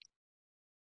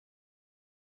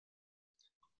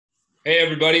Hey,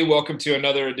 everybody. Welcome to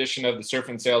another edition of the Surf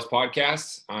and Sales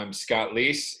Podcast. I'm Scott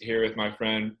Leese here with my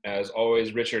friend, as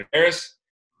always, Richard Harris.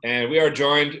 And we are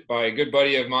joined by a good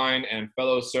buddy of mine and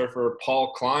fellow surfer,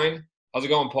 Paul Kline. How's it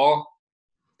going, Paul?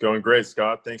 Going great,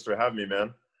 Scott. Thanks for having me,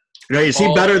 man. Now, is he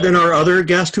Paul, better than our other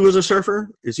guest who is a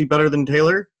surfer? Is he better than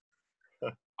Taylor?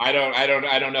 I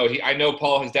don't know. I know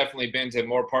Paul has definitely been to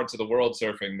more parts of the world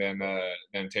surfing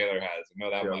than Taylor has. I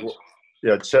know that much.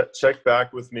 Check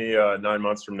back with me 9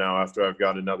 months from now after I've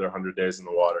got another 100 days in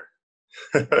the water.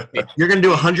 You're going to do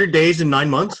 100 days in 9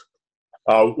 months?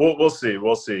 We'll see.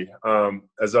 We'll see.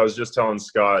 As I was just telling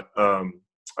Scott,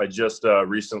 I just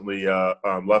recently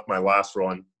left my last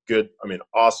role. And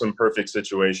awesome, perfect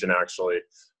situation actually.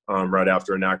 Right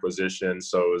after an acquisition,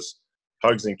 so it was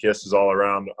hugs and kisses all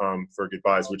around for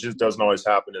goodbyes, which doesn't always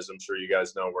happen, as I'm sure you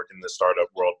guys know, working in the startup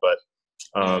world. But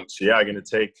I'm going to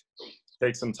take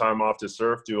some time off to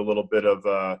surf, do a little bit of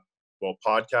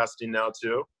podcasting now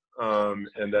too,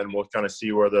 and then we'll kind of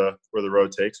see where the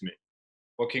road takes me.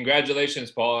 Well,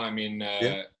 congratulations, Paul. I mean,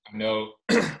 I know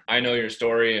your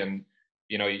story, and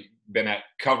you've been at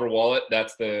Cover Wallet.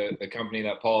 That's the company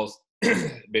that Paul's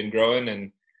been growing,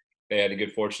 and they had a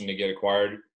good fortune to get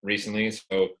acquired recently.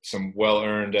 So some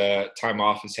well-earned time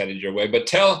off is headed your way. But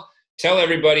tell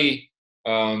everybody,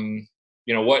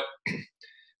 what,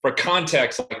 for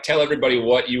context, tell everybody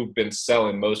what you've been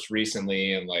selling most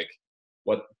recently, and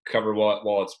what Cover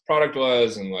Wallet's product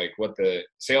was, and what the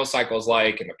sales cycle is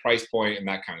like, and the price point, and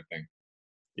that kind of thing.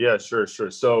 Yeah, sure.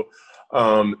 So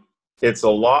it's a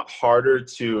lot harder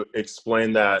to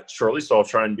explain that shortly. So I'll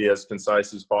try and be as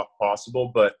concise as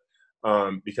possible, but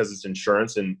because it's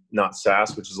insurance and not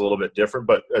SaaS, which is a little bit different.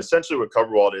 But essentially what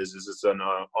Cover Wallet is it's an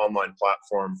online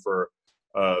platform for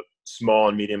small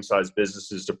and medium-sized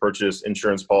businesses to purchase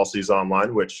insurance policies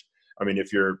online, which,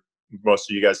 if most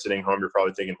of you guys sitting home, you're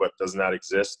probably thinking, what, doesn't that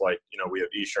exist? We have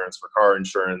eSurance for car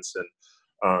insurance,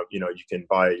 and, you can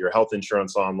buy your health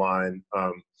insurance online.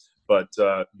 But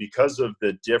because of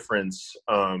the difference,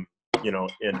 in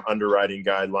underwriting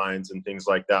guidelines and things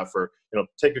like that for,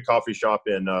 take a coffee shop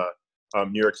in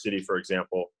New York City, for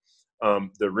example,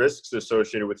 the risks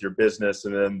associated with your business,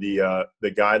 and then the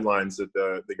guidelines that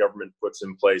the government puts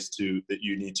in place that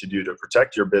you need to do to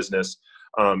protect your business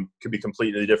could be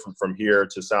completely different from here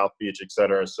to South Beach, et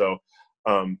cetera. So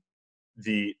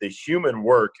the human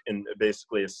work in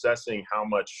basically assessing how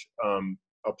much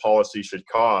a policy should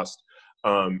cost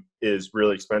is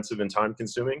really expensive and time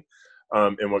consuming.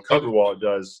 And what Cover Wallet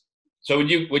does. So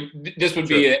this would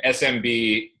be an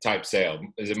SMB type sale?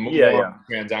 Is it more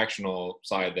transactional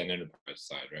side than enterprise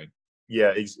side, right?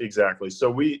 Yeah, exactly.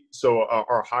 So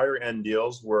our higher end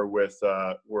deals were with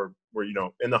were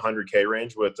in the 100K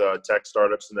range with tech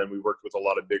startups, and then we worked with a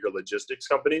lot of bigger logistics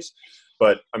companies.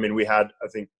 But we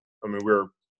were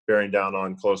bearing down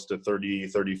on close to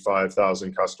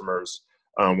 35,000 customers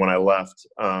when I left,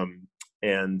 and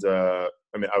I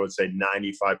would say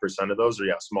 95% of those are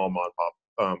small mom and pop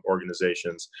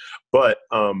organizations, but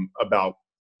about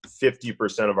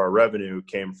 50% of our revenue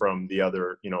came from the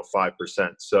other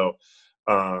 5%. So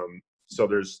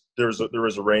there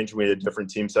was a range. We had different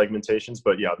team segmentations,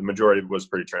 but the majority was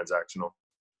pretty transactional.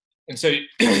 And so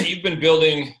you've been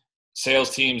building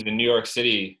sales teams in New York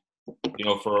City,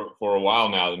 for a while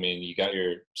now. You got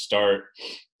your start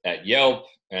at Yelp,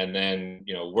 and then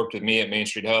worked with me at Main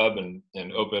Street Hub and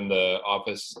opened the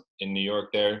office in New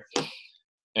York there.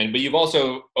 But you've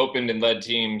also opened and led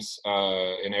teams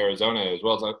in Arizona as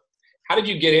well. So how did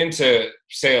you get into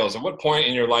sales? At what point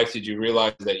in your life did you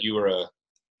realize that you were a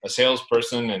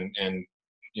salesperson and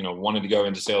wanted to go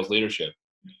into sales leadership?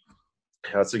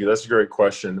 That's a great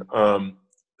question.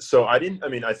 So I think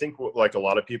like a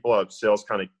lot of people, sales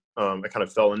I kind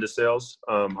of fell into sales.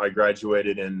 I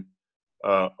graduated in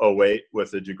 2008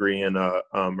 with a degree in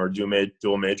or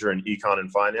dual major in econ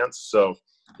and finance. So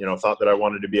thought that I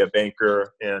wanted to be a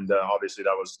banker, and obviously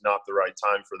that was not the right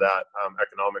time for that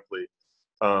economically.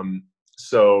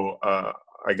 So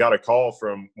I got a call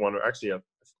from a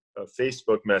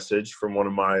Facebook message from one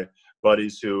of my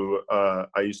buddies who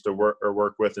I used to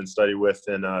work with and study with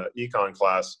in econ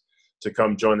class to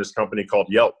come join this company called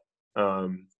Yelp.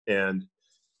 And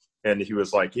he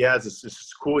was like, yeah, it's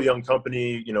this cool young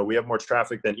company. We have more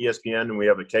traffic than ESPN, and we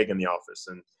have a keg in the office.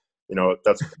 And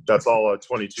that's all a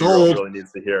 22-year-old really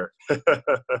needs to hear.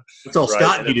 That's all right?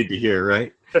 Scott needed to hear,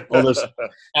 right? All this,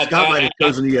 Scott might have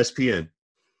chosen ESPN.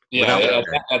 Yeah,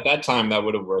 at that time, that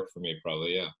would have worked for me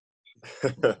probably, yeah.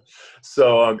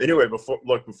 So anyway,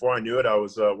 before I knew it, I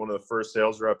was one of the first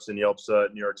sales reps in Yelp's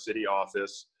New York City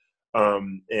office.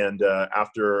 And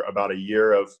after about a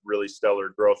year of really stellar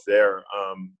growth there,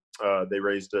 They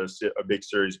raised a big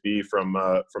Series B from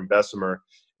Bessemer,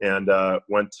 and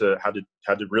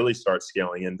had to really start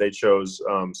scaling. And they chose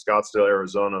Scottsdale,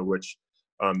 Arizona, which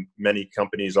many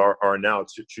companies are now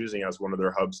choosing as one of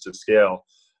their hubs to scale.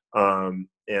 And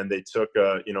they took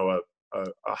a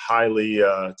highly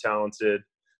talented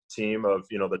team of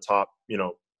the top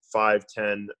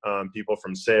 5-10 people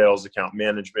from sales, account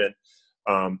management,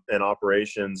 and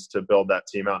operations to build that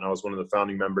team out. And I was one of the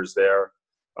founding members there.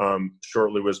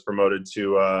 Shortly was promoted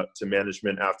to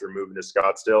management after moving to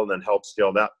Scottsdale, and then helped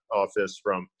scale that office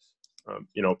from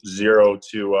 0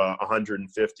 to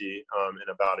 150 in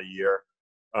about a year.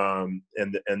 And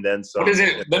then some. What is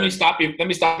it? Let me stop you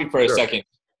for a second.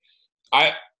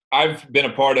 I've been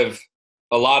a part of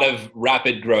a lot of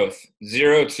rapid growth,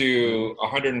 0 to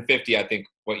 150, I think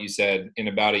what you said, in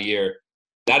about a year.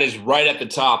 That is right at the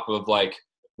top of like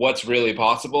what's really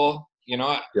possible,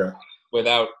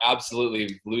 without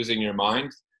absolutely losing your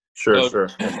mind. Sure.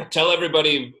 Tell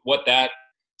everybody what that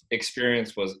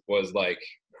experience was like.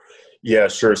 Yeah,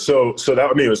 sure. So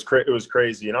that, it was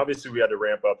crazy, and obviously we had to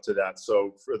ramp up to that.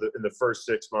 So in the first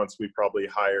 6 months, we probably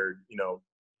hired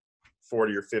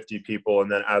 40 or 50 people,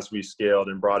 and then as we scaled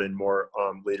and brought in more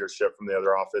leadership from the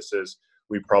other offices,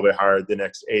 we probably hired the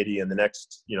next 80 in the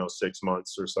next 6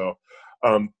 months or so.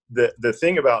 The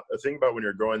thing about when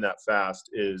you're growing that fast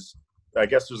is, I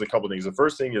guess there's a couple of things. The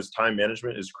first thing is time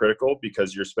management is critical,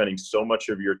 because you're spending so much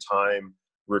of your time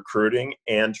recruiting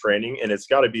and training, and it's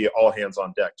got to be all hands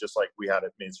on deck, just like we had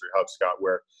at Main Street Hub, Scott,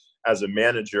 where as a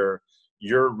manager,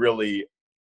 you're really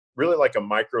like a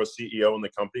micro CEO in the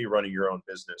company running your own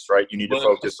business, right? You need to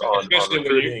focus on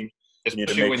recruiting. You need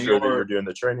to make sure that you're doing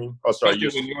the training. Oh, sorry.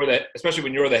 Especially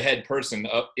when you're the head person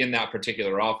up in that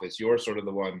particular office, you're sort of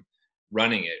the one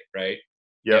running it, right?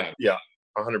 Yeah,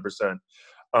 100%.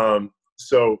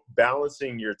 So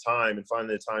balancing your time and finding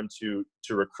the time to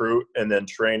recruit and then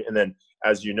train, and then,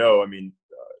 as you know,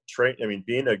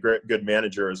 being a good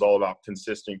manager is all about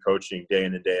consistent coaching day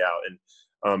in and day out.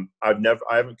 And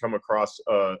I haven't come across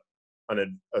a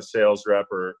sales rep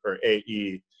or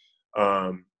AE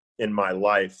in my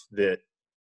life that,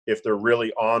 if they're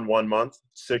really on 1 month,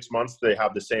 6 months, they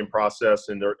have the same process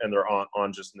and they're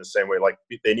on just in the same way. Like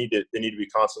they need to be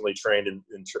constantly trained, and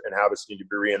habits need to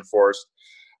be reinforced.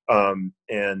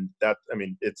 And that,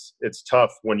 it's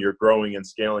tough when you're growing and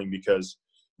scaling, because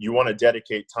you want to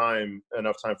dedicate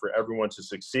enough time for everyone to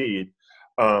succeed.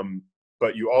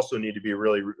 But you also need to be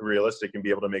really realistic and be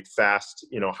able to make fast,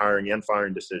 hiring and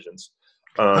firing decisions.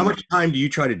 How much time do you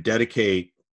try to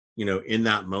dedicate, in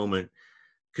that moment?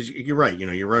 Because you're right,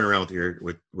 you're running around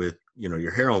with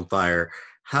your hair on fire.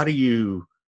 How do you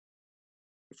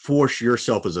force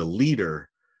yourself as a leader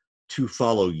to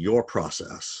follow your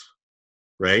process?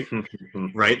 Right.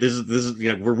 Right. This is,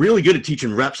 we're really good at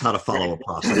teaching reps how to follow a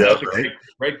process. Yeah, that's a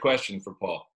great question for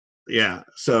Paul. Yeah.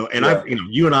 So, and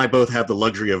you and I both have the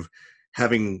luxury of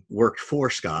having worked for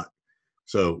Scott,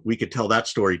 so we could tell that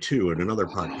story too in another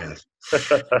podcast.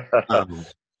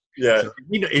 Yeah. So,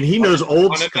 and he knows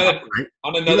old Scott, right?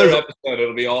 On another episode,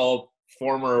 it'll be all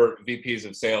former VPs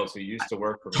of sales who used to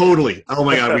work for me. Totally. Oh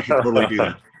my God, we should totally do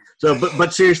that. So,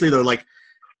 but seriously though, like,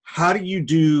 how do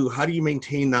you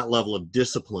maintain that level of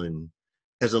discipline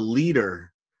as a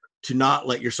leader to not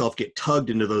let yourself get tugged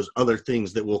into those other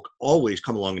things that will always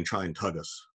come along and try and tug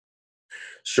us?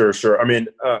 Sure.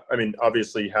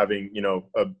 Obviously having,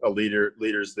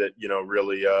 leaders that,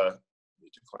 really,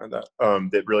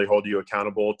 that really hold you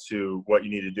accountable to what you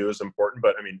need to do is important.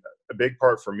 But a big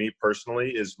part for me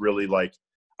personally is really like,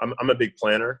 I'm a big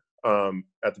planner.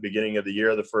 At the beginning of the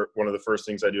year, one of the first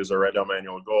things I do is I write down my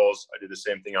annual goals. I do the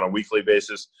same thing on a weekly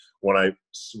basis. When I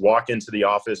walk into the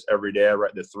office every day, I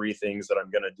write the 3 things that I'm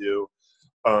going to do.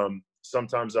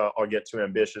 Sometimes I'll get too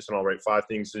ambitious and I'll write 5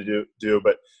 things to do,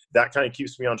 but that kind of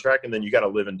keeps me on track. And then you got to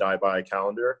live and die by a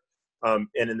calendar. And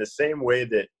in the same way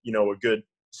that, a good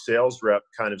sales rep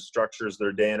kind of structures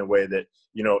their day in a way that,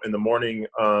 in the morning,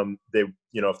 they,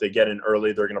 if they get in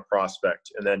early, they're going to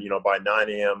prospect. And then, by 9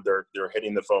 a.m. they're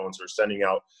hitting the phones or sending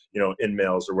out,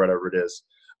 in-mails or whatever it is.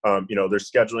 They're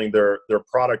scheduling their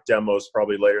product demos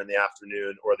probably later in the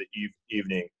afternoon or the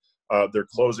evening. Their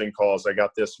closing calls. I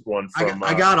got this one from.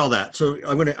 I got all that. So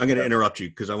I'm gonna interrupt you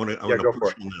because I want to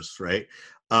push on this, right?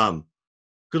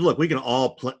 Because look, we can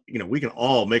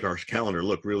all make our calendar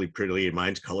look really pretty. And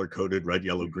mine's color coded, red,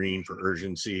 yellow, green for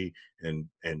urgency and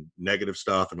negative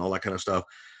stuff and all that kind of stuff.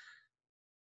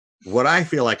 What I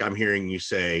feel like I'm hearing you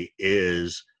say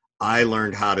is, I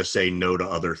learned how to say no to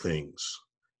other things.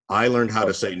 I learned how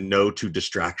to say no to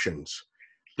distractions.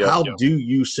 How do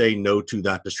you say no to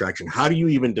that distraction? How do you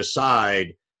even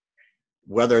decide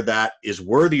whether that is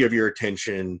worthy of your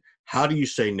attention. How do you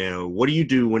say no? What do you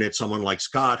do when it's someone like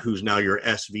Scott, who's now your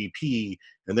SVP,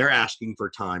 and they're asking for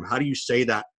time? How do you say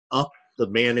that up the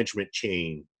management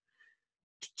chain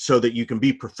so that you can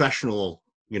be professional?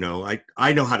 You know,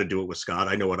 I know how to do it with Scott.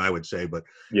 I know what I would say, but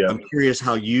Yeah. I'm curious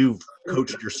how you've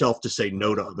coached yourself to say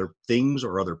no to other things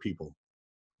or other people.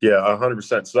 Yeah,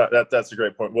 100%. So that's a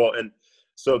great point. Well, and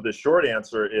so the short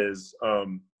answer is,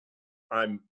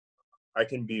 I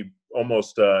can be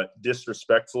almost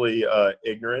disrespectfully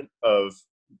ignorant of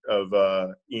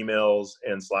emails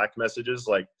and Slack messages.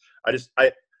 Like I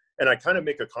kind of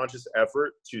make a conscious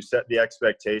effort to set the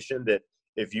expectation that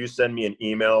if you send me an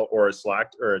email or a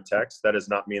Slack or a text, that does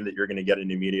not mean that you're going to get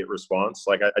an immediate response.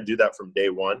 Like I do that from day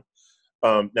one.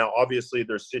 Now, obviously,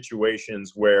 there's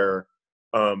situations where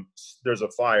there's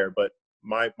a fire, but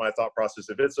my thought process,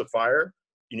 if it's a fire,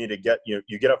 you need to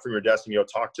you get up from your desk and you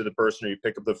talk to the person, or you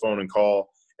pick up the phone and call.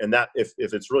 And that if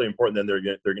it's really important, then they're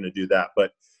going to do that.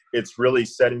 But it's really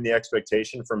setting the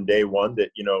expectation from day one that,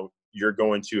 you know, you're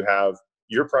going to have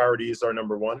your priorities are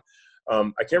number one. I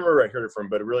can't remember where I heard it from,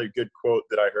 but a really good quote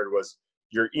that I heard was,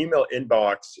 your email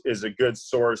inbox is a good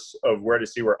source of where to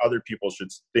see where other people should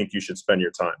think you should spend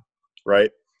your time.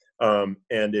 Right.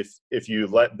 And if you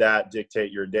let that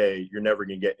dictate your day, you're never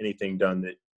going to get anything done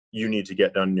that you need to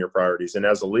get done in your priorities. And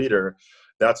as a leader,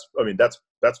 that's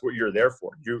what you're there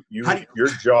for. Your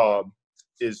job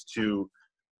is to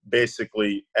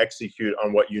basically execute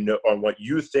on what you know, on what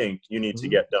you think you need to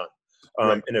get done.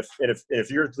 Right. And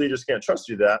if your leaders can't trust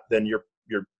you then you're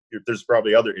there's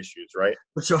probably other issues, right?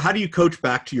 So how do you coach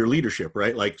back to your leadership,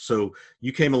 right? Like, so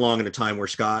you came along at a time where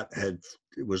Scott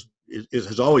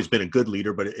has always been a good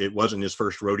leader, but it wasn't his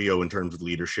first rodeo in terms of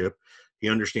leadership. He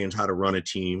understands how to run a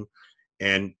team.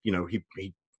 And, you know,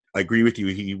 I agree with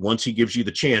you. Once he gives you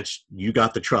the chance, you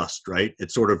got the trust, right?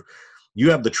 It's sort of,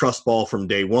 you have the trust ball from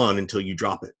day one until you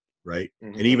drop it, right?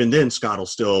 Mm-hmm. And even then, Scott will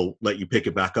still let you pick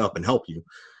it back up and help you.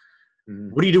 Mm-hmm.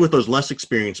 What do you do with those less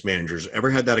experienced managers?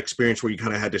 Ever had that experience where you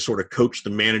kind of had to sort of coach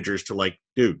the managers to, like,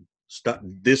 dude,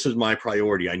 this is my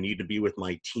priority. I need to be with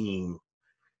my team.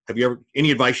 Have you ever,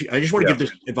 any advice? I just want to give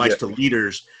this advice to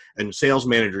leaders and sales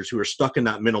managers who are stuck in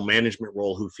that middle management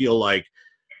role, who feel like,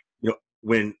 you know,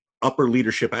 when upper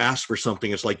leadership asks for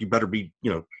something, it's like, you better be,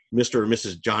 you know, Mr. or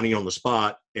Mrs. Johnny on the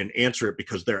spot and answer it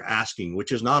because they're asking,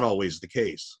 which is not always the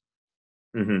case.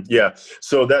 Mm-hmm. Yeah.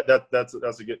 So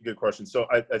that's a good question. So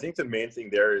I think the main thing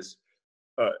there is,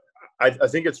 I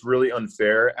think it's really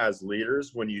unfair as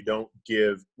leaders when you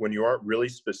aren't really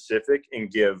specific and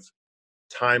give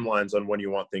timelines on when you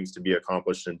want things to be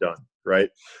accomplished and done. Right.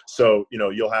 So, you know,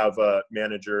 you'll have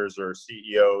managers or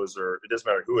CEOs, or it doesn't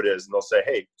matter who it is, and they'll say,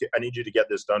 hey, I need you to get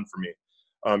this done for me.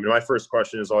 And my first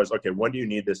question is always, okay, when do you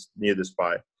need this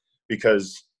by?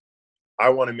 Because I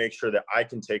want to make sure that I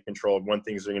can take control of when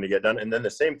things are going to get done. And then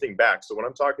the same thing back. So when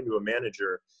I'm talking to a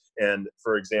manager, and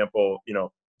for example, you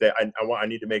know, I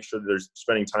need to make sure that they're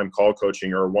spending time call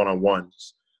coaching or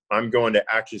one-on-ones, I'm going to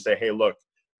actually say, hey, look,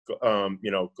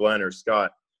 you know, Glenn or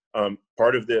Scott,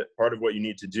 part of what you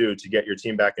need to do to get your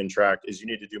team back in track is you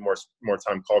need to do more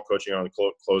time call coaching on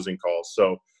the closing calls.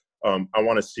 So I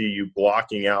want to see you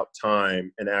blocking out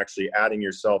time and actually adding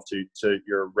yourself to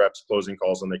your reps closing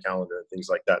calls on the calendar and things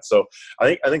like that. So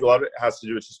I think a lot of it has to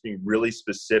do with just being really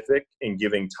specific and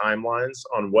giving timelines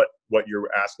on what you're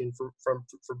asking for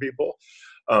people,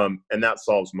 and that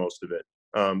solves most of it.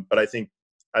 But I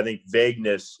think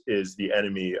vagueness is the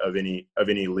enemy of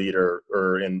any leader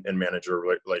or in manager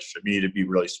relationship. You need to be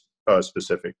really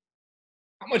specific.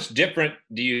 How much different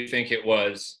do you think it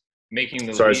was making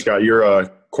the Sorry, leap? Scott, you're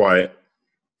quiet.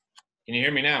 Can you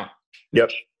hear me now?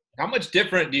 Yep. How much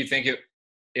different do you think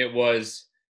it was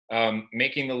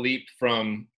making the leap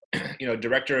from, you know,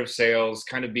 director of sales,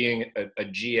 kind of being a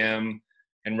GM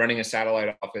and running a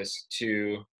satellite office,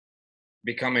 to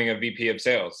becoming a VP of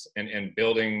sales and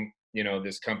building, you know,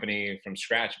 this company from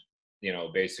scratch, you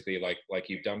know, basically like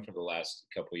you've done for the last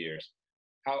couple of years?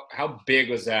 How big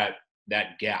was that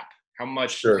gap? How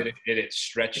much did it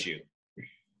stretch you?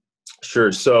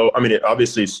 Sure. So, I mean, it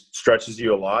obviously stretches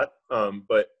you a lot.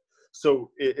 But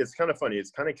so it's kind of funny.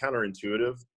 It's kind of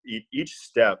counterintuitive, each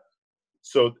step.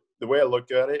 So the way I look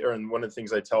at it, and one of the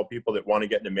things I tell people that want to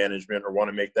get into management or want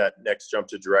to make that next jump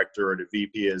to director or to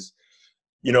VP is,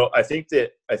 you know, I think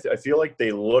that I feel like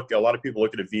a lot of people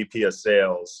look at a VP of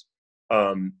sales,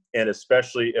 and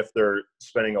especially if they're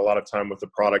spending a lot of time with the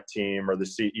product team or the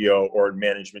CEO or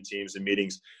management teams and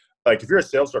meetings. Like, if you're a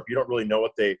sales rep, you don't really know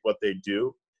what they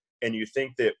do. And you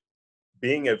think that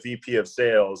being a VP of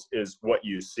sales is what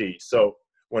you see. So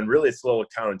when really it's a little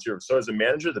counterintuitive. So as a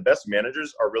manager, the best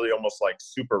managers are really almost like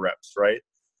super reps, right?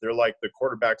 they're like the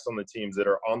quarterbacks on the teams that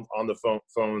are on the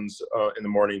phones in the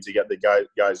morning to get the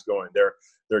guys going.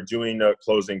 They're doing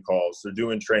closing calls, they're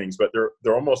doing trainings, but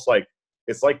they're almost like,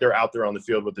 it's like they're out there on the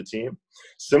field with the team.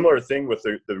 Similar thing with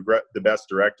the best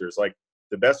directors. Like,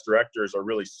 the best directors are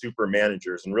really super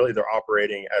managers, and really they're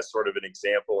operating as sort of an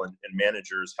example and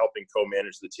managers helping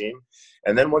co-manage the team.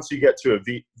 And then once you get to a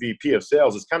VP of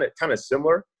sales, it's kind of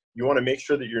similar. You want to make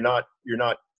sure that you're not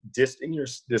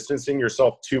distancing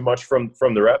yourself too much from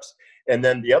the reps. And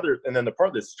then the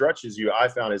part that stretches you, I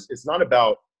found, is it's not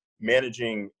about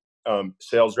managing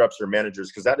sales reps or managers,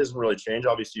 because that doesn't really change.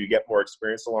 Obviously, you get more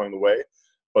experience along the way.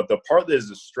 But the part that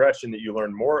is a stretch and that you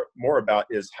learn more about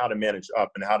is how to manage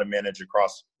up and how to manage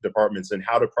across departments and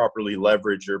how to properly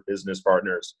leverage your business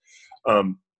partners,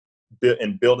 and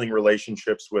building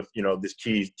relationships with, these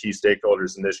key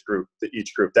stakeholders in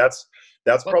each group. That's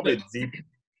probably the.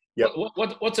 Yeah.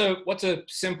 What's a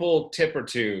simple tip or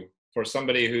two for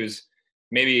somebody who's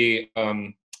maybe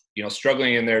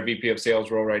struggling in their VP of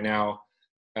sales role right now,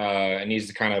 and needs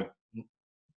to kind of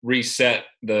reset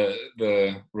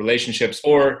the relationships,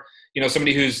 or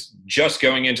somebody who's just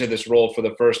going into this role for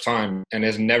the first time and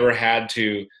has never had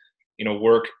to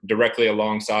work directly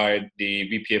alongside the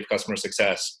VP of customer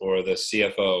success or the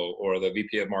CFO or the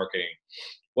VP of marketing?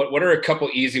 What are a couple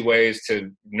easy ways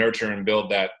to nurture and build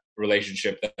that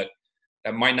relationship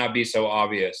that might not be so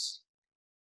obvious?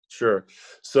 Sure.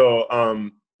 So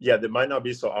that might not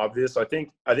be so obvious. I think,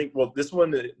 well, this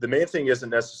one, the main thing isn't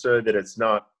necessarily that it's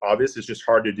not obvious. It's just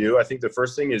hard to do. I think the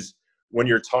first thing is, when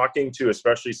you're talking to,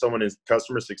 especially someone in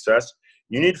customer success,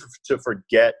 you need to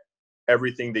forget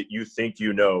everything that you think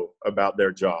you know about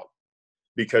their job,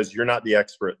 because you're not the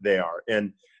expert, they are.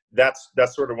 And that's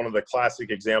sort of one of the classic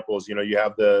examples. You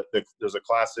have there's a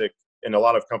classic in a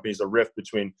lot of companies, a rift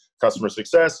between customer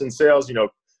success and sales.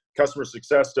 Customer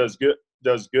success does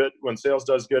good when sales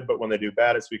does good, but when they do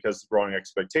bad, it's because the wrong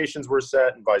expectations were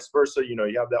set, and vice versa. You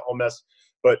have that whole mess.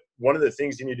 But one of the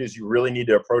things you need to do is you really need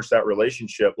to approach that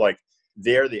relationship like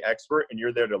they're the expert and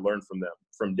you're there to learn from them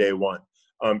from day one.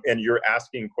 And you're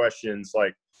asking questions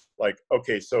like,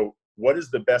 okay, so what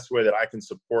is the best way that I can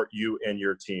support you and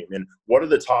your team? And what are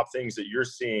the top things that you're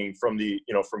seeing from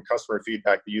from customer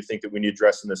feedback that you think that we need to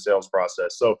address in the sales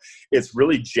process? So it's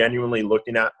really genuinely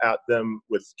looking at them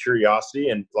with curiosity,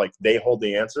 and like they hold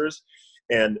the answers.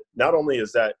 And not only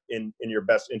is that in your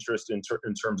best interest in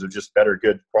terms of just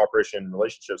good cooperation and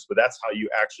relationships, but that's how you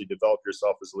actually develop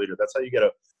yourself as a leader. That's how you get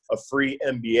a free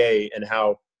MBA in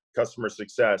how customer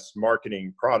success,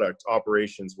 marketing, product,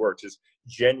 operations works, is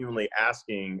genuinely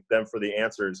asking them for the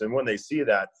answers. And when they see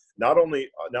that, not only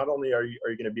are you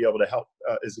going to be able to help,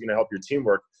 is it going to help your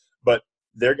teamwork, but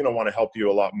they're going to want to help you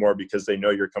a lot more, because they know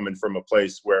you're coming from a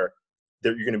place where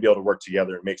you're going to be able to work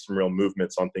together and make some real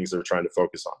movements on things they're trying to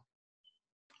focus on.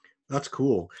 That's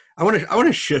cool. I want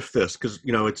to shift this, because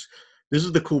this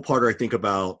is the cool part I think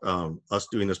about us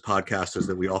doing this podcast, is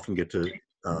that we often get to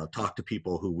talk to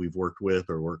people who we've worked with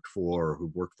or worked for, or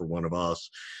who've worked for one of us.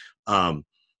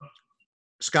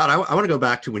 Scott, I want to go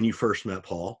back to when you first met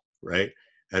Paul, right,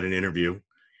 at an interview,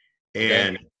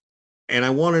 and I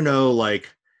want to know,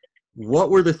 what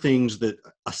were the things that,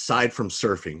 aside from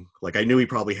surfing, I knew he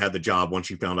probably had the job once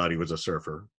you found out he was a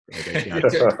surfer. Right?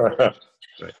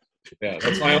 Right. Yeah,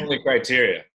 that's my only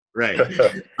criteria. Right.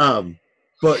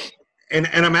 But and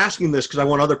I'm asking this because I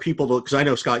want other people to, because I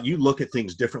know, Scott, you look at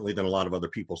things differently than a lot of other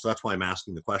people. So that's why I'm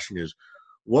asking the question is,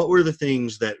 what were the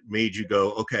things that made you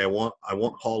go, okay, I want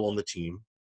Paul on the team,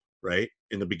 right?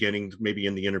 In the beginning, maybe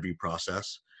in the interview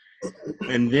process.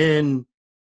 And then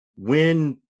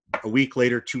when a week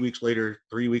later, 2 weeks later,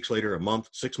 3 weeks later, a month,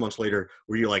 6 months later,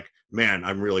 were you like, man,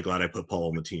 I'm really glad I put Paul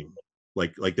on the team?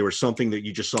 Like there was something that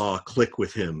you just saw click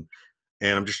with him,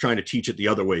 and I'm just trying to teach it the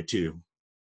other way too.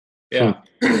 Yeah.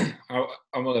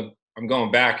 I'm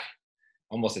going back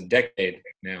almost a decade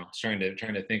now, trying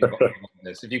to think about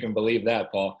this, if you can believe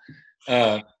that, Paul.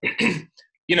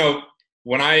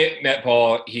 When I met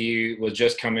Paul, he was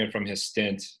just coming from his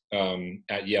stint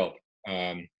at Yelp.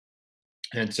 And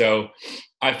so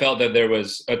I felt that there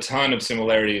was a ton of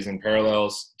similarities and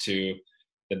parallels to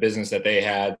the business that they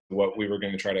had, what we were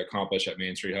going to try to accomplish at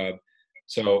Main Street Hub.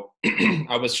 So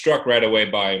I was struck right away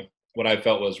by what I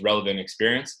felt was relevant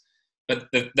experience. But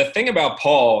the thing about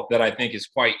Paul that I think is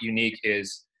quite unique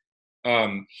is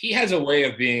he has a way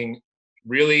of being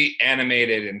really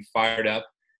animated and fired up,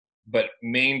 but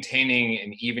maintaining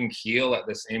an even keel at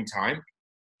the same time.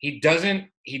 He doesn't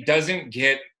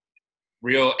get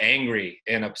real angry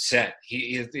and upset.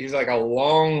 He's like a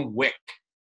long Wick,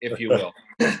 if you will.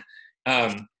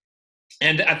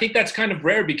 And I think that's kind of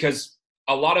rare, because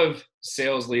a lot of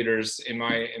sales leaders, in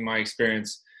my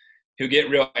experience, who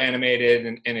get real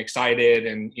animated and excited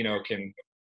and, you know, can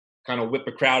kind of whip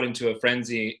a crowd into a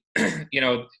frenzy. You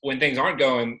know, when things aren't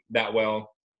going that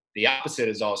well, the opposite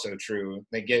is also true.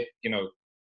 They get, you know,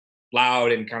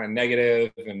 loud and kind of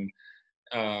negative, and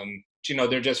you know,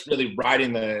 they're just really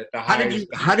riding the highs.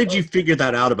 How did you figure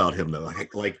that out about him though?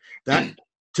 Like that,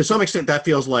 to some extent, that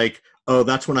feels like, oh,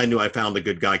 that's when I knew I found a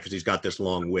good guy because he's got this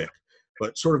long wick.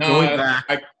 But sort of going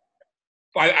back,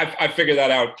 I figured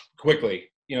that out quickly.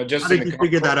 You know, just how did you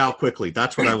figure that out quickly?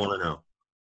 That's what I want to know.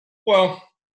 Well,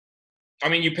 I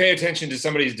mean, you pay attention to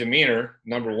somebody's demeanor,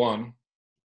 number one.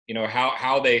 You know,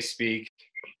 how they speak,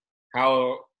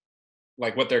 how,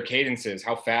 like, what their cadence is,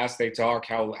 how fast they talk,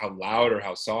 how loud or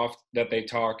how soft that they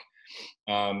talk.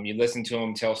 You listen to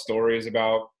them tell stories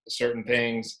about certain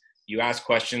things. You ask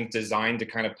questions designed to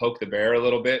kind of poke the bear a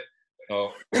little bit.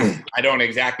 So I don't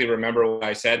exactly remember what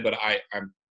I said, but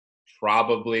I'm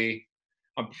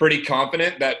pretty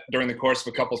confident that during the course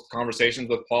of a couple of conversations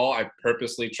with Paul, I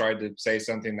purposely tried to say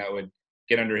something that would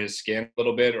get under his skin a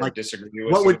little bit, or like, disagree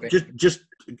with what something. Would just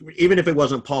even if it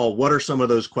wasn't Paul, what are some of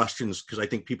those questions? Because I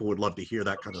think people would love to hear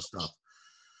that kind of stuff.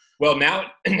 Well,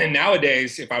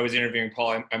 nowadays, if I was interviewing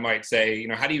Paul, I might say, you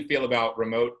know, how do you feel about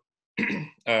remote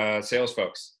sales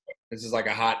folks? This is like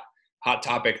a hot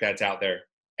topic that's out there.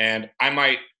 And I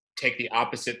might take the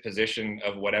opposite position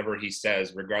of whatever he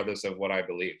says, regardless of what I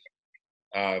believe.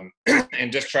 And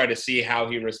just try to see how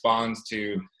he responds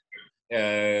to,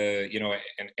 you know,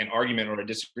 an argument or a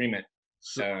disagreement,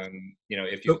 you know,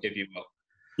 if you will.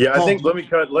 Yeah, I think let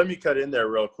me cut in there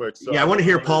real quick. So yeah, I want to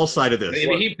hear Paul's side of this. I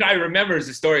mean, he probably remembers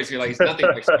the stories. You're like, he's nothing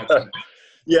like Scott.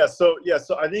 So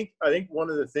I think one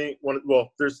of the things,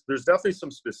 there's definitely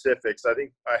some specifics. I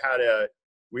think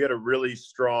we had a really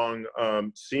strong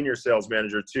senior sales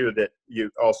manager too that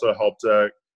you also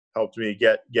helped me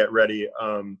get ready.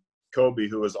 Kobe,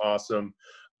 who was awesome.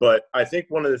 But I think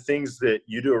one of the things that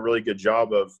you do a really good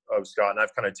job of, Scott, and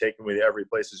I've kind of taken with every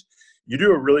place, is you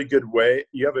have a really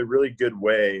good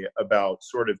way about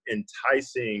sort of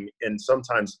enticing and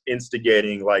sometimes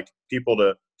instigating like people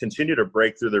to continue to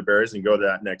break through their barriers and go to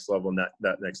that next level and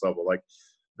that next level. Like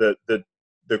the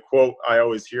quote I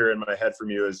always hear in my head from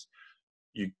you is,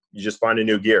 you just find a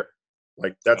new gear.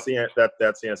 Like that's the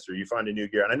answer. You find a new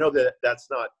gear. And I know that that's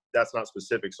not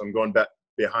specific. So I'm going back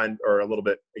behind or a little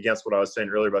bit against what I was saying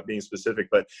earlier about being specific.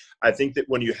 But I think that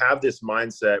when you have this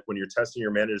mindset, when you're testing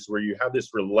your managers, where you have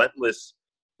this relentless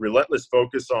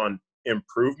focus on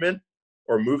improvement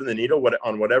or moving the needle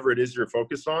on whatever it is you're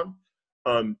focused on,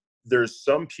 there's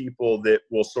some people that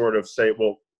will sort of say,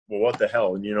 well, what the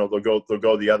hell? And, you know, they'll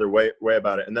go the other way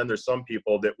about it. And then there's some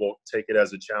people that will take it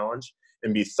as a challenge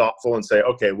and be thoughtful and say,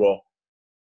 okay, well,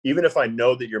 even if I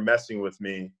know that you're messing with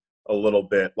me a little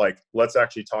bit, like, let's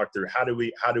actually talk through how do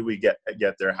we get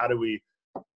there? How do we,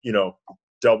 you know,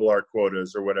 double our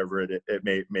quotas or whatever it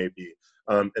may be.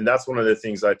 And that's one of the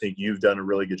things I think you've done a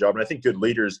really good job. And I think good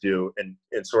leaders do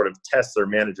and sort of test their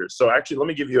managers. So actually, let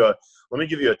me give you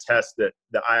a test that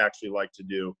I actually like to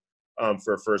do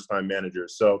for first-time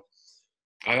managers. So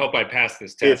I hope I pass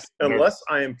this test. Unless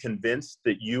I am convinced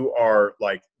that you are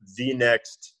like the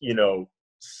next, you know,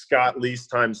 Scott Leese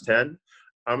times 10,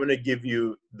 I'm going to give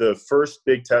you the first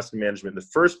big test in management. The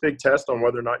first big test on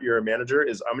whether or not you're a manager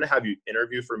is I'm going to have you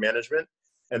interview for management,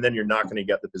 and then you're not going to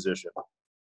get the position.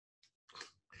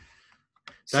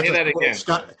 Say that again.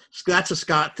 That's a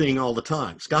Scott thing all the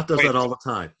time. Scott does that all the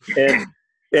time.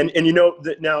 And you know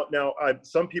that now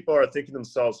some people are thinking to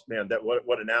themselves, man, that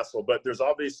what an asshole. But there's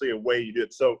obviously a way you do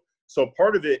it. So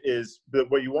part of it is that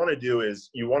what you want to do is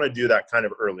you want to do that kind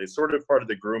of early. It's sort of part of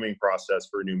the grooming process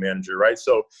for a new manager, right?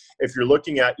 So if you're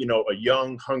looking at, you know, a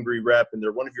young, hungry rep and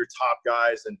they're one of your top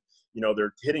guys and, you know,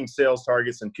 they're hitting sales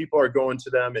targets and people are going to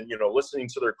them and, you know, listening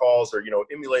to their calls or, you know,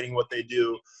 emulating what they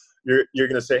do, you're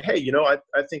going to say, hey, you know, I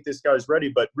think this guy's ready.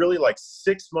 But really like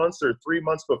 6 months or 3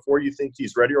 months before you think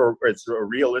he's ready or it's a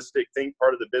realistic thing,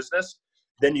 part of the business,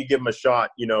 then you give him a shot,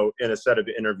 you know, in a set of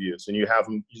interviews and you have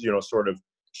him, you know, sort of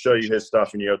show you his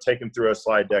stuff and, you know, take him through a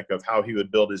slide deck of how he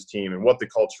would build his team and what the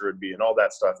culture would be and all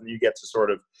that stuff. And you get to sort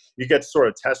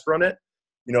of test run it.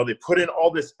 You know, they put in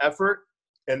all this effort.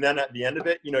 And then at the end of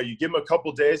it, you know, you give them a couple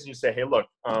days and you say, hey, look,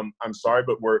 I'm sorry,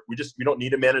 but we don't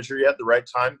need a manager yet at the right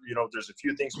time. You know, there's a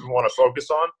few things we want to focus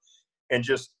on, and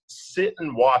just sit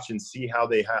and watch and see how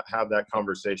they have that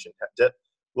conversation.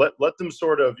 Let them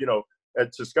sort of, you know,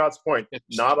 to Scott's point,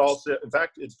 not all, in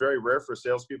fact, it's very rare for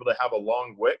salespeople to have a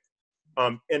long wick.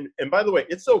 And by the way,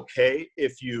 it's okay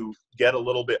if you get a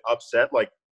little bit upset.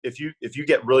 Like if you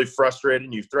get really frustrated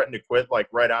and you threaten to quit, like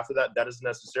right after that, that doesn't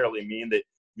necessarily mean that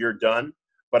you're done.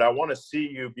 but I want to see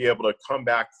you be able to come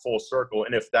back full circle.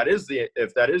 And if that is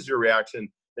your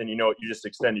reaction, then you just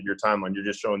extended your timeline. You're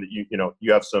just showing that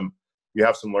you have some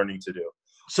learning to do.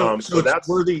 So it's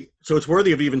worthy. So it's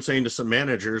worthy of even saying to some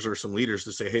managers or some leaders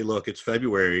to say, hey, look, it's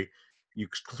February. You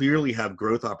clearly have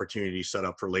growth opportunities set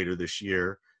up for later this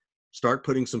year. Start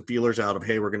putting some feelers out of,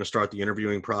 hey, we're going to start the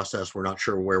interviewing process. We're not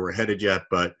sure where we're headed yet,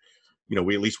 but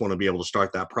we at least want to be able to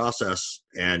start that process.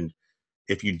 And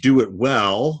if you do it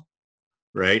well,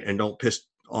 right, and don't piss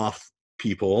off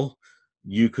people,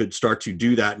 you could start to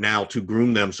do that now to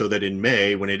groom them so that in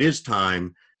May, when it is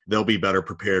time, they'll be better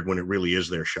prepared when it really is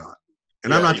their shot.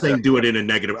 And I'm not saying do it in a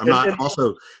negative. I'm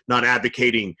also not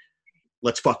advocating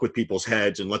let's fuck with people's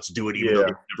heads and let's do it even though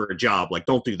there's never a job. Like,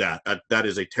 don't do that. That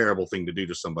is a terrible thing to do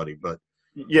to somebody. But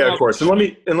yeah, of course. And let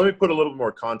me put a little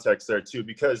more context there too,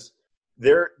 because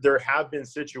there have been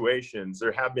situations,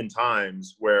 there have been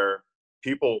times where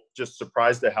people just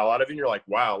surprise the hell out of you and you're like,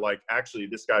 wow, like actually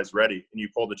this guy's ready, and you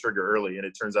pull the trigger early and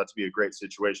it turns out to be a great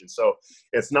situation. So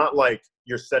it's not like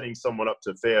you're setting someone up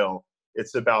to fail.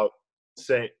 It's about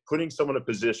putting someone in a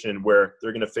position where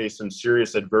they're going to face some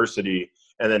serious adversity,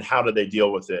 and then how do they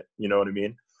deal with it? You know what I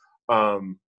mean?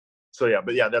 So yeah,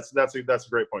 but yeah, that's a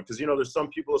great point. Cause there's some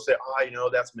people who say,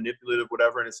 that's manipulative,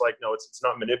 whatever. And it's like, no, it's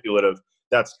not manipulative.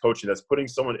 That's coaching. That's putting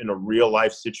someone in a real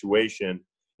life situation,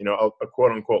 a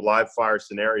quote unquote live fire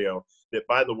scenario that,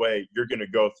 by the way, you're going to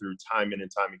go through time in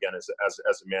and time again as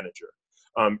a manager.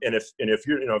 And if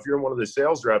you're one of the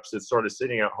sales reps that's sort of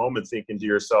sitting at home and thinking to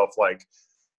yourself like,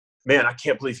 man, I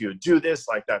can't believe you would do this.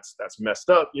 Like that's messed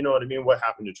up. You know what I mean? What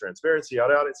happened to transparency?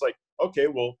 Yada, yada. It's like, okay,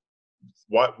 well,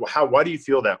 why do you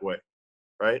feel that way?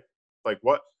 Right? Like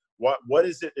what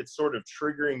is it that's sort of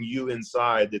triggering you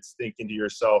inside that's thinking to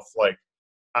yourself, like,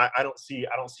 I don't see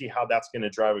how that's going to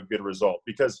drive a good result.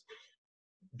 Because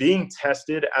being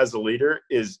tested as a leader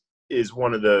is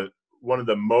one of the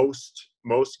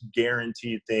most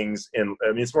guaranteed things. And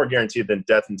I mean, it's more guaranteed than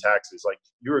death and taxes. Like,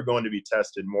 you are going to be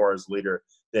tested more as a leader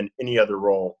than any other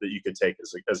role that you could take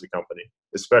as a company,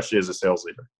 especially as a sales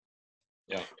leader.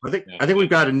 Yeah. I think we've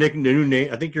got a new name.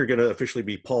 I think you're going to officially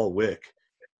be Paul Wick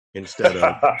instead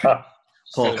of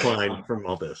Paul Kline from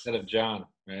all this. Instead of John,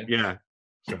 right? Yeah.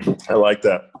 I like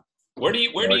that. Where do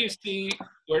you see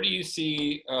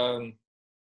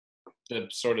the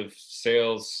sort of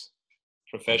sales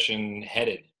profession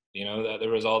headed? That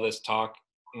there was all this talk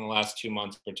in the last 2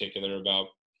 months in particular about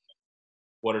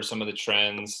what are some of the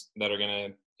trends that are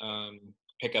going to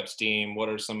pick up steam? What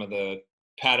are some of the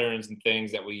patterns and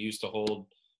things that we used to hold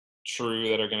true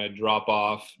that are going to drop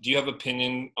off? Do you have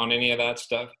opinion on any of that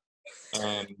stuff?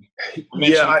 I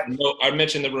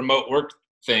mentioned the remote work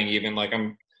thing. Even like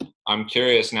I'm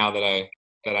curious now that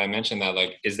I mentioned that.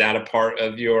 Like, is that a part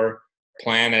of your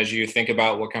plan as you think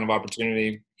about what kind of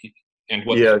opportunity and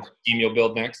what team you'll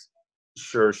build next?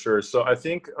 Sure. So I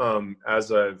think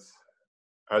as I've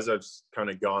kind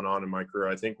of gone on in my career,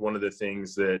 I think one of the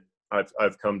things that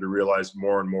I've come to realize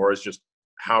more and more is just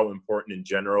how important in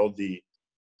general the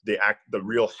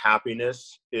real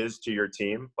happiness is to your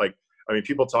team. Like, I mean,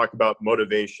 people talk about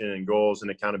motivation and goals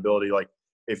and accountability. Like,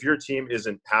 if your team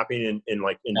isn't happy and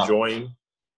like enjoying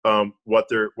what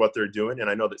they're doing, and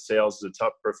I know that sales is a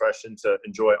tough profession to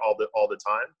enjoy all the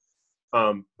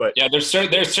time. But yeah, there's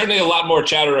certainly a lot more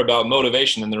chatter about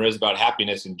motivation than there is about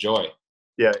happiness and joy.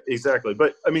 Yeah, exactly.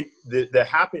 But I mean,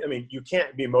 you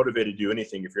can't be motivated to do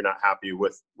anything if you're not happy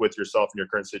with yourself and your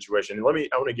current situation. And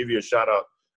I want to give you a shout out,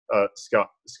 Scott.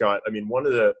 I mean, one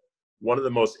of the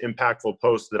most impactful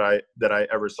posts that I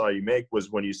ever saw you make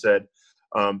was when you said,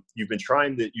 you've been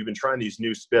trying these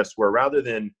new spiffs where rather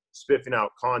than spiffing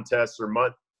out contests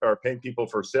or paying people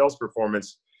for sales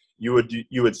performance, you would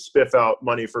spiff out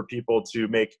money for people to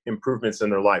make improvements in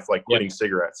their life, like quitting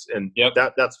cigarettes. And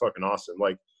that's fucking awesome.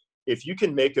 Like, if you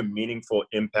can make a meaningful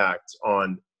impact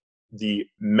on the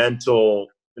mental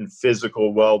and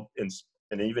physical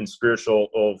and even spiritual,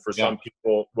 for some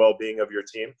people, well-being of your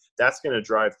team, that's going to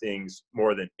drive things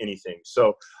more than anything.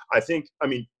 So I think, I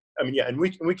mean, yeah. And we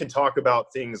can talk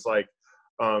about things like,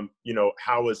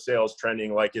 how is sales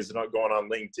trending? Like, is it not going on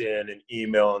LinkedIn and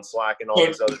email and Slack and all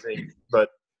these other things? But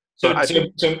so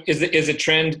is the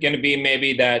trend going to be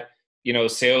maybe that,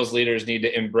 sales leaders need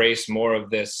to embrace more of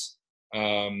this,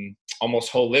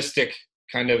 almost holistic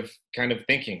kind of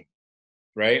thinking,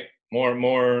 right?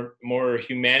 More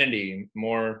humanity,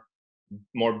 more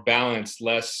balance,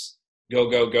 less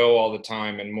go all the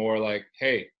time, and more like,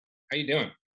 hey, how you doing?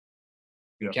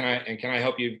 Can I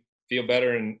help you feel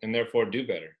better and therefore do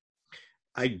better?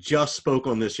 I just spoke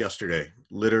on this yesterday,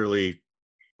 literally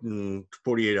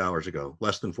 48 hours ago,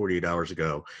 less than 48 hours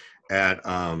ago, at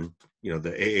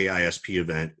the AAISP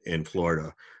event in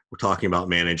Florida. We're talking about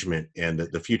management, and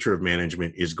that the future of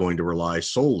management is going to rely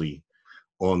solely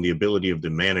on the ability of the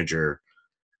manager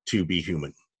to be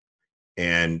human.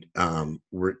 And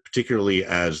we're, particularly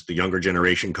as the younger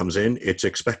generation comes in, it's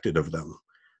expected of them.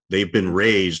 They've been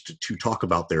raised to talk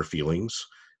about their feelings.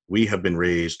 We have been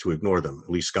raised to ignore them. At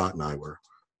least Scott and I were,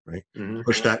 right? Mm-hmm.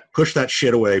 Push that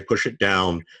shit away, push it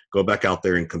down, go back out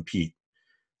there and compete.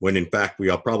 When in fact, we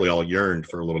probably all yearned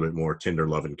for a little bit more tender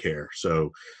love and care.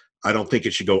 So I don't think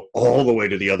it should go all the way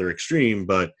to the other extreme,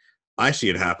 but I see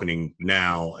it happening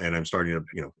now, and I'm starting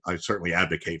to, I certainly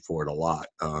advocate for it a lot.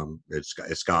 As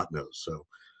Scott knows. So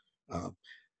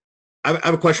I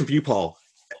have a question for you, Paul.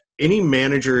 Any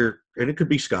manager, and it could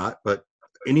be Scott, but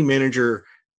any manager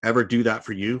ever do that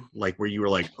for you? Like where you were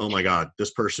like, oh my God,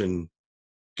 this person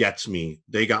gets me.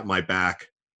 They got my back.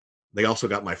 They also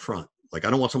got my front. Like, I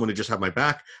don't want someone to just have my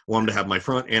back. I want them to have my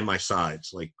front and my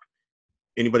sides. Like,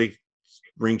 anybody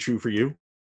ring true for you?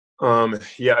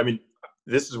 Yeah, I mean,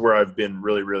 this is where I've been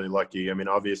really, really lucky. I mean,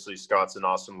 obviously Scott's an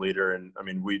awesome leader, and I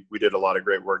mean, we did a lot of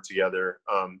great work together.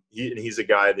 He's a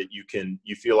guy that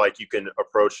you feel like you can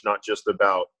approach not just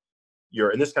about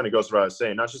and this kind of goes to what I was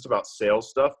saying, not just about sales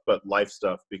stuff, but life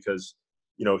stuff, because,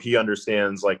 he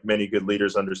understands, like many good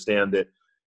leaders understand, that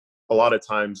a lot of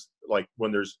times, like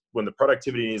when the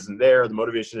productivity isn't there, the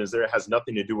motivation is there, it has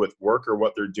nothing to do with work or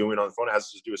what they're doing on the phone. It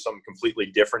has to do with something completely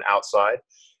different outside.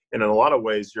 And in a lot of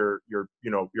ways, you're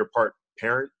part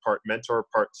parent, part mentor,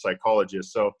 part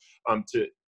psychologist. So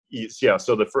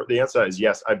so the answer is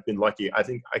yes, I've been lucky. I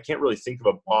think I can't really think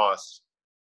of a boss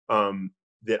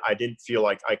that I didn't feel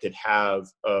like I could have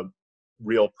a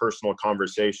real personal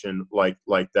conversation like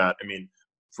that. I mean,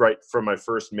 right from my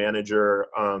first manager,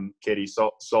 Katie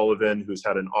Sullivan, who's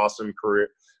had an awesome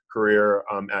career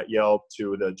at Yelp,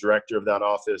 to the director of that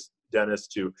office, Dennis,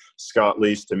 to Scott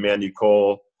Leese, to Mandy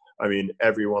Cole. I mean,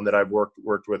 everyone that I've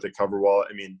worked with at CoverWallet.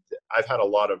 I mean, I've had a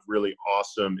lot of really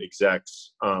awesome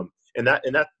execs, and that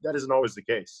isn't always the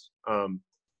case.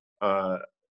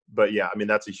 But yeah, I mean,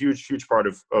 that's a huge part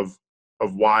of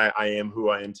why I am who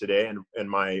I am today, and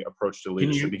my approach to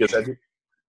leadership. Because I think.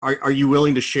 Are you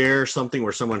willing to share something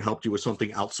where someone helped you with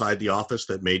something outside the office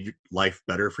that made life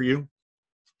better for you?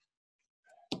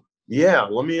 Yeah,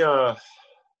 let me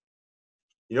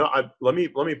let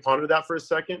me ponder that for a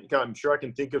second. I'm sure I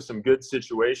can think of some good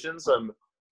situations.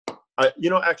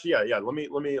 Actually, yeah. Let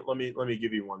me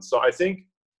give you one. So I think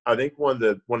one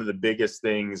of the biggest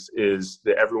things is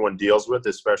that everyone deals with,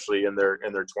 especially in their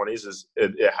 20s, is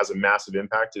it has a massive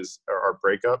impact, is our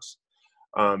breakups,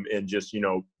 and just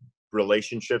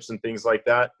relationships and things like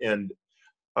that. And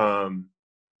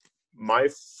my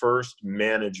first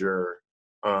manager,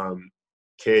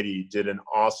 Katie, did an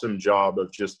awesome job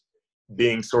of just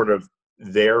being sort of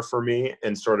there for me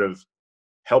and sort of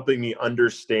helping me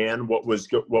understand what was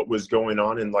going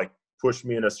on and like push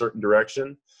me in a certain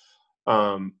direction.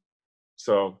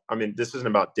 So I mean, this isn't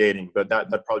about dating, but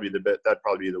that'd probably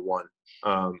be the one.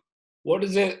 What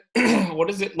is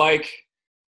it like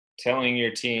telling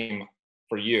your team,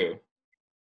 for you?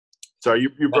 Sorry,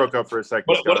 you broke up for a second.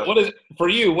 What is it for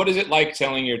you? What is it like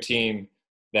telling your team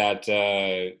that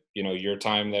your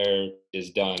time there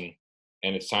is done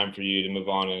and it's time for you to move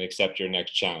on and accept your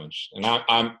next challenge? And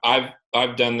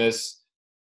I've done this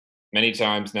many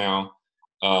times now.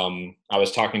 I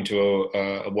was talking to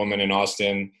a woman in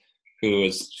Austin who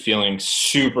was feeling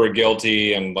super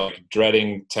guilty and like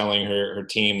dreading telling her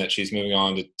team that she's moving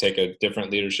on to take a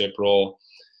different leadership role.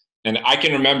 And I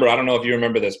can remember, I don't know if you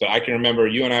remember this, but I can remember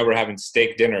you and I were having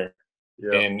steak dinner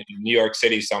in New York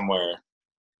City somewhere.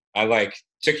 I like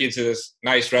took you to this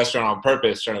nice restaurant on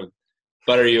purpose, trying to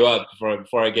butter you up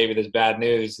before I gave you this bad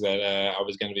news that I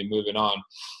was going to be moving on.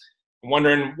 I'm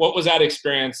wondering, what was that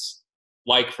experience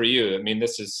like for you? I mean,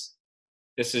 this is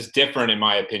different in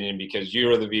my opinion, because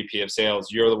you're the VP of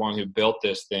sales. You're the one who built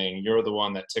this thing. You're the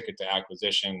one that took it to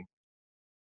acquisition.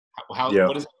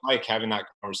 What is it like having that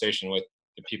conversation with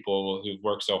the people who've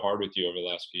worked so hard with you over the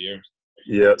last few years?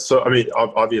 Yeah. So, I mean,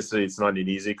 obviously it's not an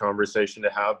easy conversation to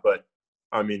have, but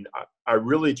I mean, I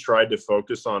really tried to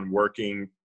focus on working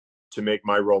to make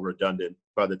my role redundant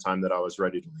by the time that I was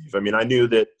ready to leave. I mean, I knew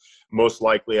that most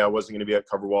likely I wasn't going to be at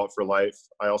CoverWallet for life.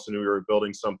 I also knew we were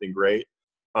building something great.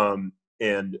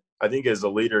 And I think as a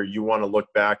leader, you want to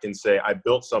look back and say, I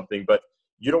built something, but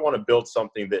you don't want to build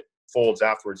something that folds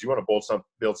afterwards. You want to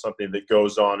build something that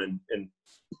goes on and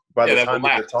by the time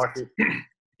that you're talking,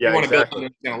 you want to build something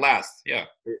that's going to last. Yeah,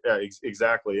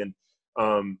 exactly. And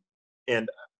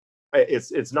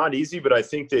it's not easy, but I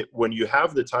think that when you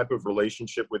have the type of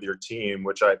relationship with your team,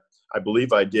 which I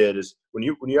believe I did, is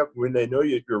when they know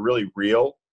you're really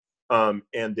real,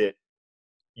 and that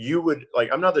you would like,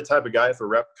 I'm not the type of guy, if a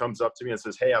rep comes up to me and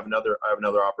says, hey, I have another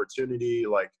opportunity,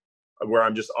 like where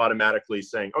I'm just automatically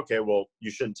saying, okay, well,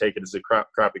 you shouldn't take it as a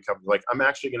crappy company. Like, I'm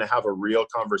actually going to have a real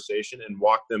conversation and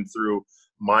walk them through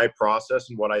my process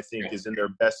and what I think is in their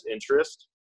best interest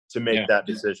to make that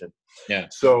decision. Yeah.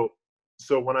 So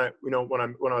when I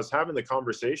was having the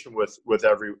conversation with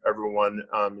everyone,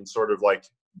 and sort of like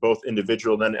both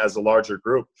individual, then as a larger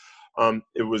group,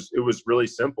 it was really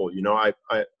simple. I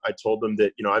told them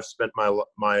that, I've spent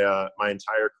my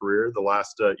entire career, the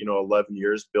last 11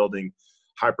 years, building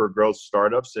hyper growth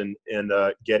startups and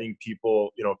getting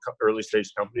people, early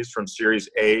stage companies from Series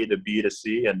A to B to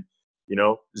C, and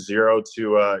 0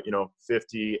 to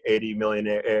 50, 80 million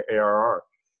ARR.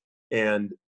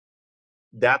 And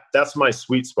that's my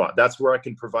sweet spot. That's where I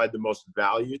can provide the most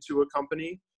value to a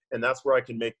company, and that's where I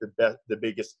can make the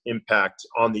biggest impact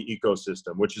on the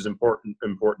ecosystem, which is important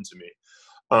to me.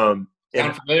 Sound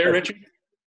familiar, Richard?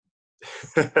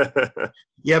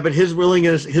 Yeah, but his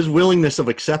willingness of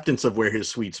acceptance of where his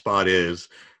sweet spot is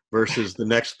versus the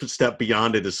next step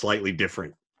beyond it is slightly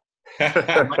different.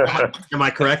 Am I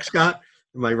correct, Scott?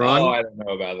 Am I wrong? Oh, I don't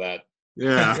know about that.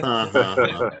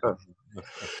 Yeah.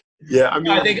 Yeah, I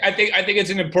mean, I think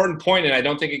it's an important point, and I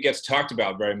don't think it gets talked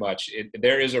about very much.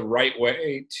 There is a right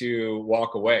way to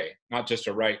walk away, not just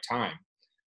a right time.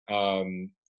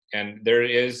 And there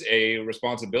is a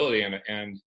responsibility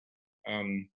and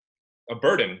a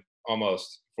burden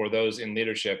almost for those in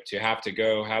leadership to have to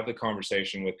go have the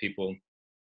conversation with people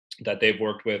that they've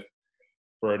worked with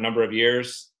for a number of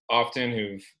years, often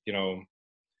who've,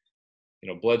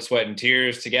 blood, sweat, and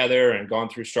tears together and gone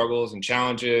through struggles and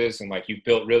challenges, and like, you've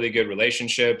built really good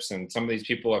relationships, and some of these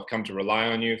people have come to rely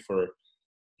on you for,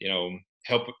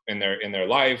 help in their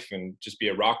life and just be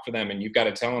a rock for them. And you've got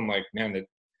to tell them, like, man, that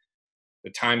the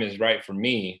time is right for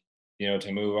me,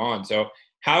 to move on. So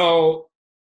how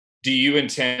do you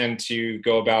intend to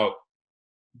go about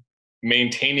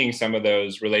maintaining some of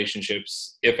those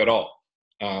relationships, if at all?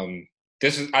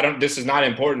 This is not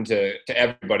important to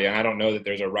everybody, and I don't know that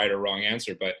there's a right or wrong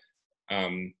answer, but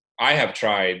I have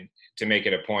tried to make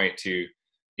it a point to,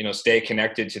 stay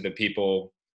connected to the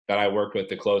people that I worked with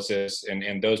the closest,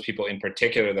 and those people in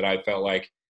particular that I felt like,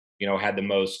 had the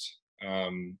most,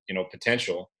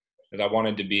 potential, that I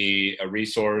wanted to be a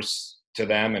resource to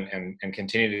them and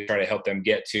continue to try to help them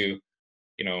get to,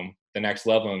 the next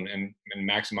level and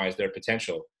maximize their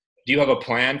potential. Do you have a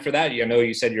plan for that? I know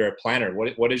you said you're a planner.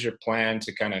 What is your plan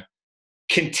to kind of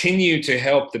continue to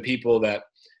help the people that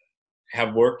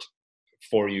have worked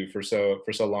for you for so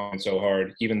long and so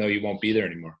hard, even though you won't be there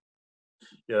anymore?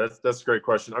 Yeah, that's a great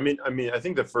question. I mean, I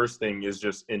think the first thing is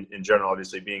just in general,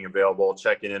 obviously being available,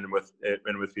 checking in with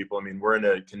people. I mean, we're in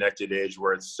a connected age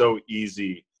where it's so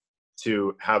easy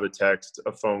to have a text,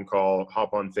 a phone call,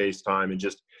 hop on FaceTime, and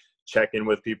just check in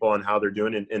with people on how they're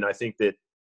doing. And I think that,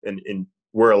 and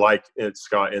we're alike,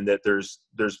 Scott, in that there's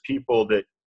people that,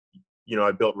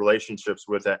 I built relationships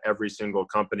with at every single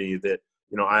company that,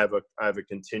 I have a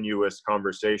continuous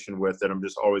conversation with, that I'm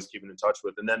just always keeping in touch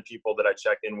with. And then people that I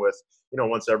check in with,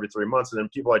 once every 3 months, and then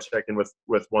people I check in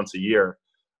with once a year.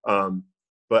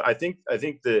 But I think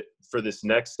that for this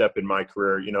next step in my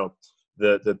career,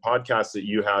 the podcast that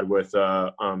you had with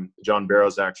John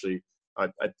Barrows, actually, I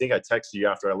think I texted you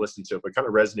after I listened to it, but kind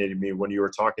of resonated with me when you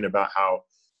were talking about how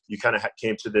you kind of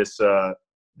came to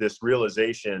this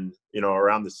realization,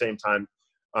 around the same time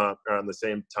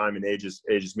and age as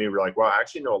me. We're like, wow, I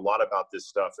actually know a lot about this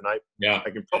stuff, and I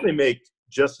can probably make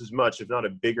just as much, if not a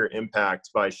bigger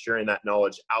impact, by sharing that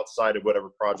knowledge outside of whatever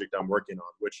project I'm working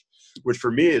on, which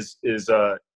for me is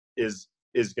going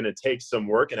to take some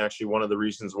work. And actually one of the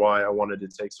reasons why I wanted to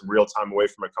take some real time away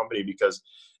from a company, because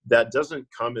that doesn't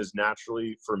come as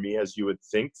naturally for me as you would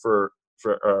think for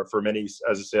many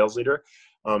as a sales leader.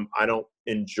 I don't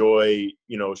enjoy,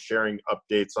 sharing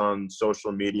updates on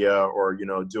social media or,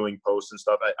 doing posts and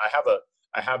stuff.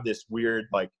 I have this weird,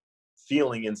 like,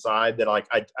 feeling inside that, like,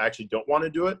 I actually don't want to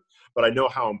do it, but I know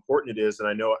how important it is. And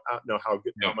I know how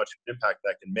much impact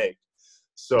that can make.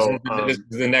 So this is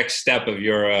the next step of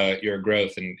your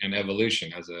growth and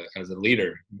evolution as a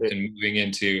leader, and moving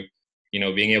into,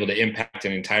 being able to impact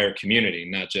an entire community,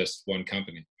 not just one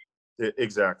company.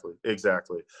 Exactly.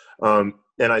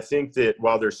 And I think that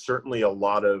while there's certainly a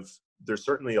lot of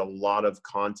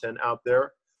content out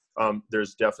there,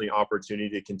 there's definitely opportunity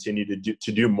to continue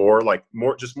to do more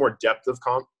depth of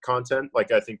content.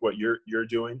 Like I think what you're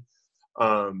doing,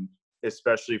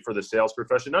 especially for the sales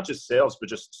profession, not just sales, but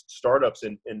just startups.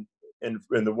 And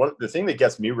the thing that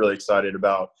gets me really excited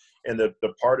about, and the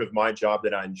part of my job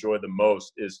that I enjoy the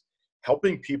most, is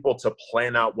helping people to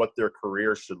plan out what their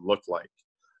career should look like.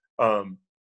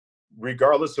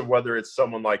 Regardless of whether it's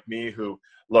someone like me who,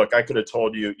 look, I could have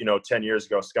told you, 10 years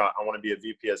ago, Scott, I want to be a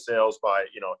VP of sales by,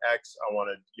 X. I want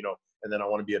to, and then I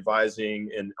want to be advising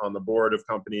on the board of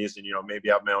companies and, maybe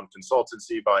have my own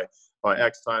consultancy by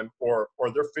X time, or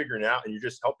they're figuring it out and you're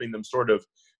just helping them sort of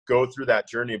go through that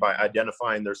journey by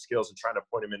identifying their skills and trying to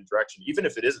point them in direction, even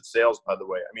if it isn't sales, by the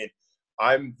way. I mean,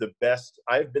 I've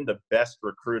been the best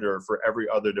recruiter for every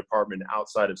other department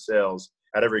outside of sales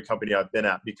at every company I've been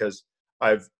at, because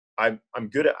I'm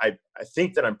good at, I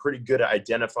think that I'm pretty good at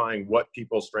identifying what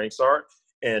people's strengths are.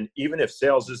 And even if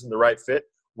sales isn't the right fit,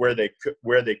 where they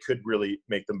could really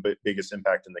make the biggest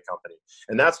impact in the company.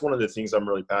 And that's one of the things I'm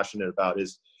really passionate about,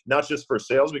 is not just for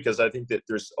sales, because I think that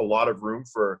there's a lot of room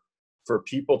for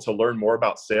people to learn more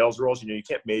about sales roles. You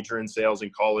can't major in sales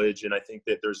in college. And I think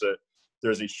that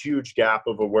there's a huge gap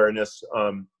of awareness,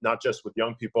 not just with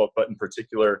young people, but in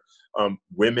particular,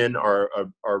 women are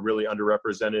really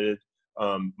underrepresented,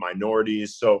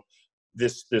 minorities. So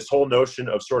this whole notion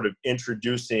of sort of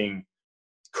introducing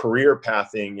career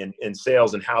pathing in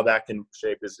sales and how that can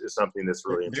shape is something that's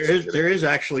really interesting. There is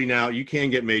actually now, you can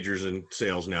get majors in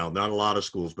sales now. Not a lot of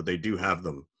schools, but they do have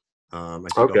them. I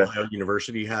think Ohio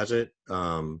University has it.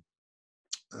 I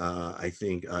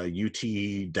think UT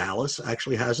Dallas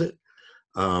actually has it.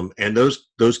 And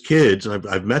those kids,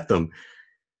 I've met them.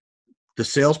 The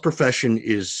sales profession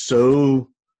is so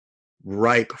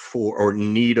ripe for, or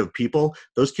need of people.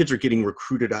 Those kids are getting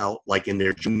recruited out like in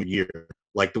their junior year,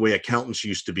 like the way accountants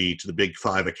used to be to the big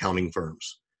 5 accounting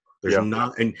firms. There's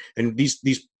not, and these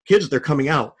kids, they're coming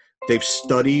out, they've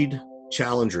studied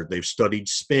Challenger, they've studied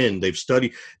Spin,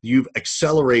 you've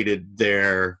accelerated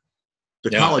the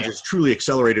college has truly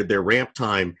accelerated their ramp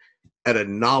time at a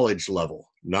knowledge level.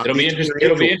 It'll be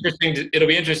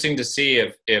interesting to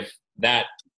see if that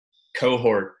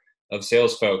cohort of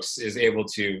sales folks is able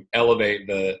to elevate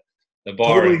the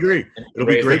bar. Totally agree. It'll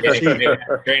be great to see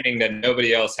training that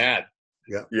nobody else had.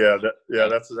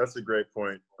 That's a great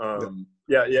point.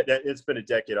 It's been a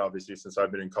decade, obviously, since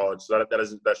I've been in college, so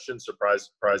that shouldn't surprise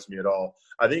me at all.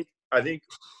 I think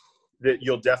that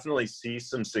you'll definitely see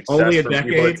some success. Only a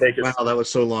decade? Wow, that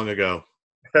was so long ago.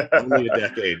 Only a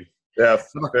decade. Yeah,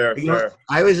 fair.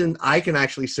 I can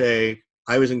actually say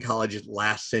I was in college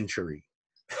last century.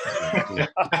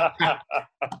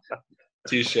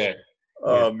 Touche.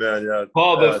 Oh man, yeah.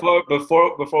 Paul,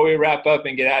 before we wrap up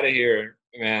and get out of here,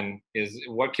 man,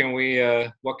 what can we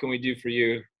do for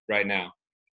you right now?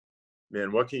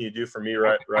 Man, what can you do for me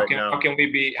right now? How can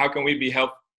we be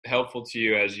helpful to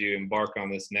you as you embark on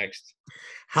this next?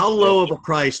 How low of a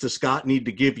price does Scott need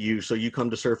to give you so you come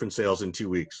to Surf and Sales in 2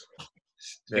 weeks?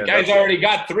 The guy's already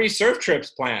got 3 surf trips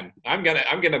planned. I'm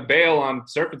gonna bail on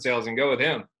Surf and Sales and go with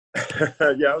him.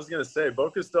 Yeah, I was gonna say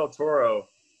Bocas del Toro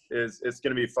it's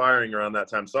gonna be firing around that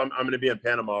time, so I'm gonna be in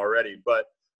Panama already. But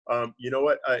you know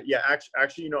what?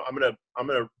 Actually, I'm gonna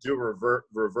do a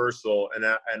reversal, and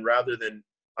rather than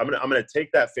I'm gonna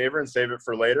take that favor and save it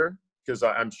for later, because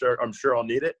I'm sure I'll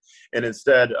need it. And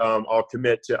instead, I'll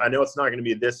commit to. I know it's not going to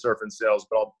be this Surf and Sales,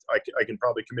 but I can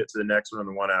probably commit to the next one and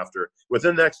the one after.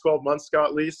 Within the next 12 months,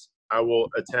 Scott Lease, I will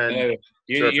attend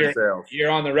Surf and Sales.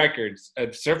 You're on the records.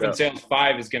 Surf and Sales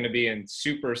 5 is going to be in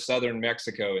super southern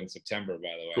Mexico in September, by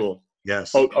the way. Cool.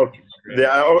 Yes. Oh,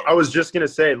 yeah. I was just going to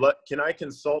say, can I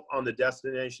consult on the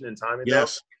destination and timing?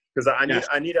 Yes. Because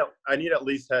I need at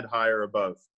least head high or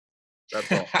above. That's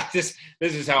all. This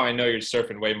is how I know you're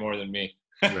surfing way more than me.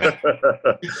 Right.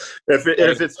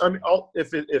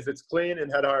 if it's clean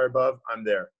and head high or above, I'm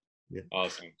there. Yeah.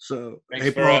 Awesome. So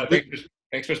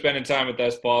thanks for spending time with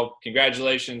us, Paul.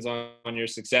 Congratulations on your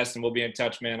success, and we'll be in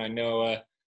touch, man. I know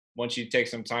once you take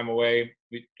some time away,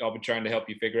 I'll be trying to help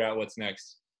you figure out what's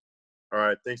next. All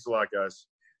right. Thanks a lot, guys.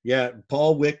 Yeah,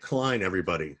 Paul, Wick, Kline,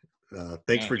 everybody.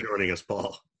 Thanks for joining us,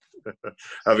 Paul.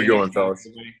 Have a good one, fellas.